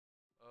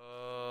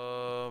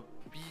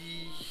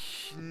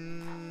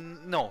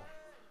No,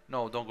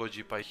 no, don't go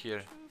G-Pie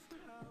here.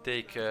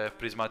 Take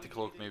Prismatic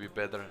Cloak, maybe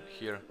better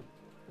here.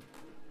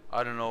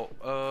 I don't know.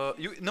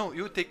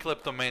 You take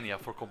Kleptomania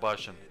for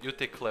combustion. You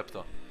take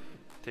Klepto.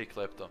 Take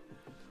Klepto.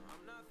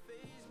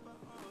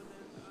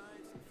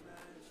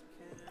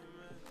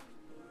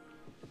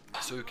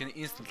 So you can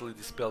instantly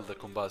dispel the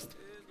combust.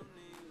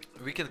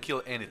 We can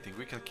kill anything.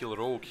 We can kill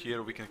Rogue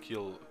here. We can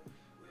kill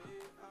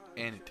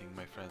anything,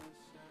 my friend.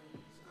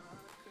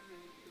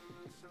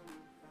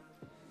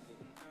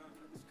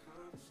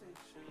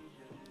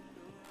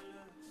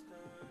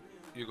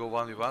 You go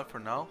 1v1 for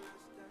now.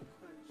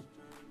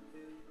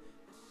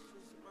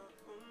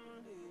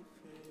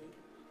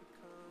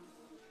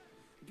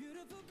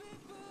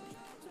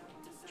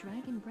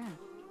 Dragon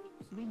Breath,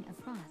 Ring of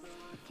Frost,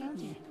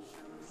 Counter,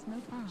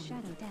 Smoke Bomb,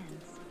 Shadow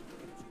Dance,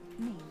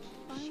 Mage,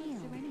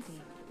 Shield,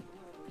 Serenity,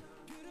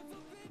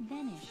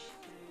 Vanish,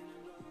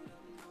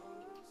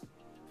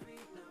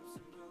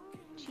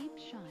 Cheap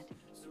Shot,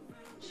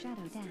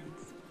 Shadow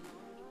Dance,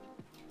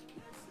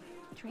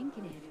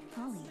 Trinketed,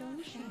 Poly,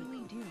 Soul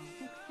Shadowy Duel,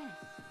 Success,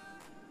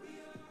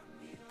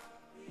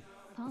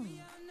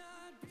 Poly,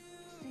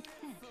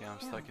 Success. Okay, I'm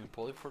stuck in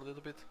Poly for a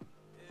little bit.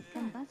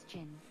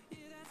 Combustion,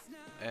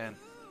 And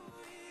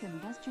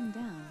Combustion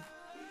down.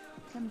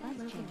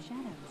 Combustion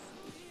shadows.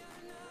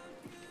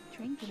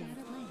 Trinket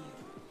blade.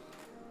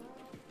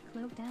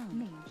 Cloak down.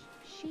 Mage.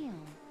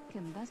 Shield.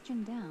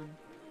 Combustion down.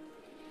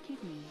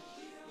 Kidney.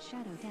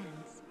 Shadow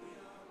dance.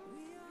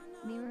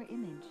 Mirror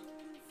image.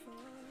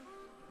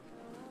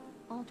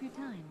 Alter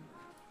time.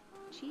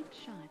 Cheap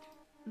shot.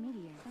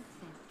 Meteor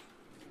success.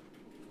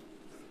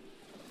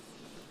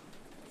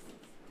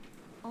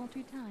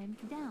 Alter time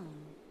down.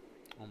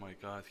 oh my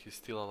god, he's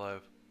still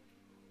alive.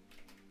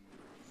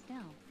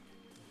 Stealth.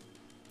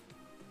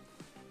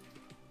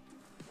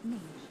 Mage.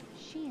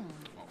 Shield.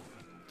 Oh.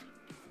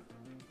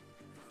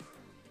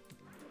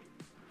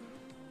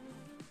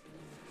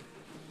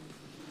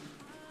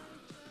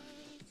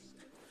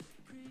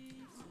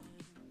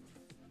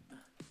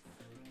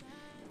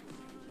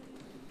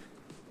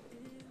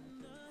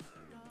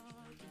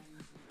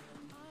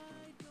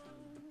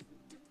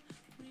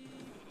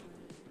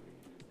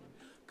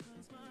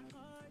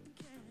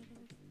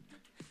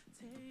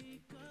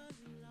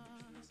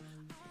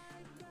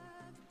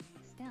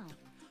 Stealth.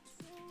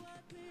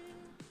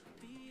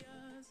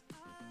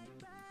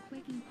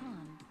 Quaking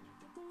Palm.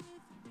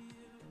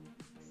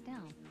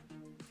 Stealth.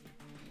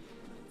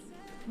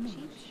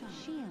 Cheap Shot.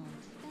 Shield.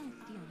 Spell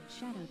Steal.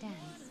 Shadow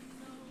Dance.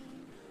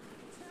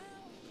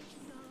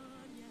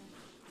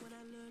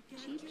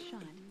 Cheap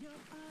Shot.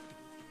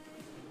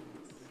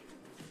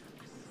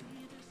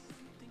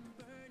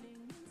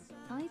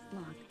 Ice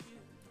Block.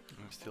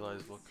 I'm still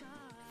ice block.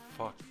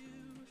 Fuck.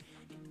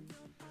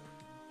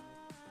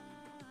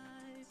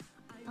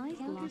 Ice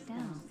Block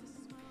down.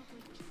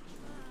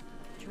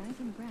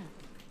 Dragon Breath.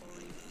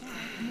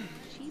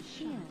 Cheap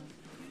Shield.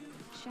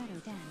 Shadow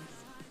Dance.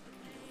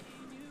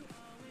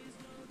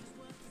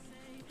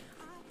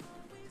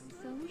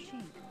 Soul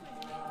Shake.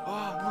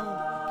 Oh no,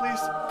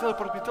 please,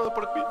 teleport me,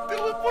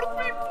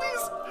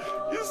 please.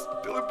 Yes,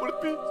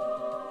 teleport me.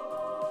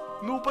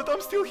 No, but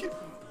I'm still here.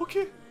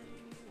 Okay.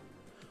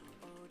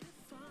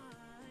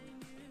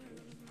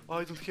 Oh,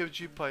 I don't have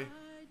G-Pie.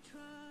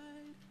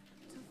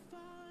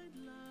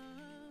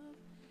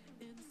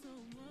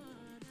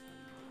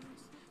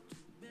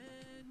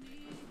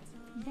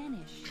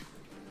 Vanish.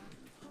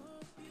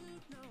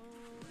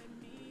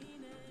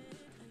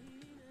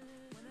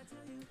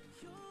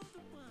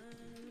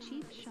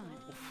 Cheap Shot.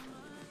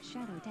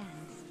 Shadow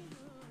Dance.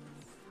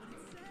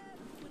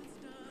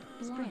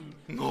 Blind.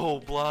 No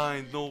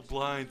blind, no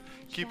blind.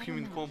 Keep Shadow him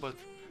in Melt. combat.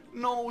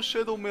 No,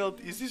 Shadow Melt,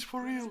 is this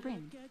for real?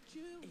 Sprint.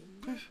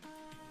 Please.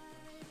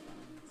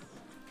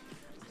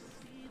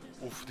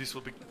 Oof, this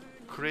will be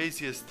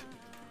craziest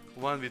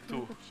 1v2.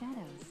 Group of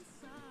Shadows.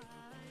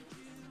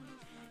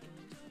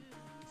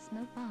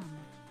 Smoke Bomb.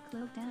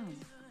 Cloak down.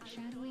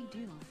 Shadowy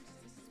Duel.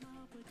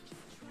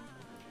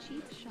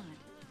 Cheap Shot.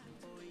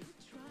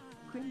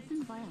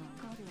 Crimson Vial.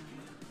 Godlike.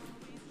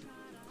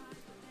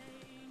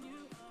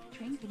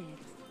 Trinketed.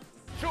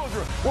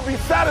 Children will be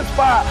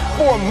satisfied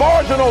for a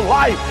marginal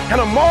life and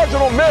a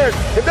marginal marriage.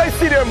 If they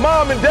see their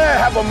mom and dad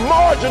have a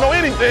marginal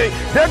anything,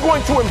 they're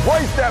going to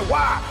embrace that.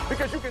 Why?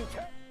 Because you can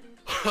tell.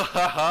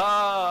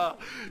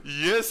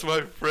 Yes,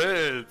 my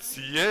friends.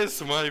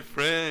 Yes, my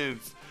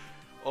friends.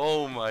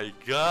 Oh my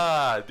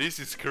god. This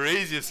is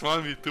craziest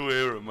 1v2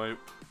 ever.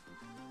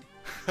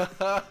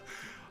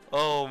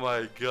 Oh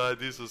my god,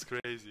 this was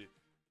crazy.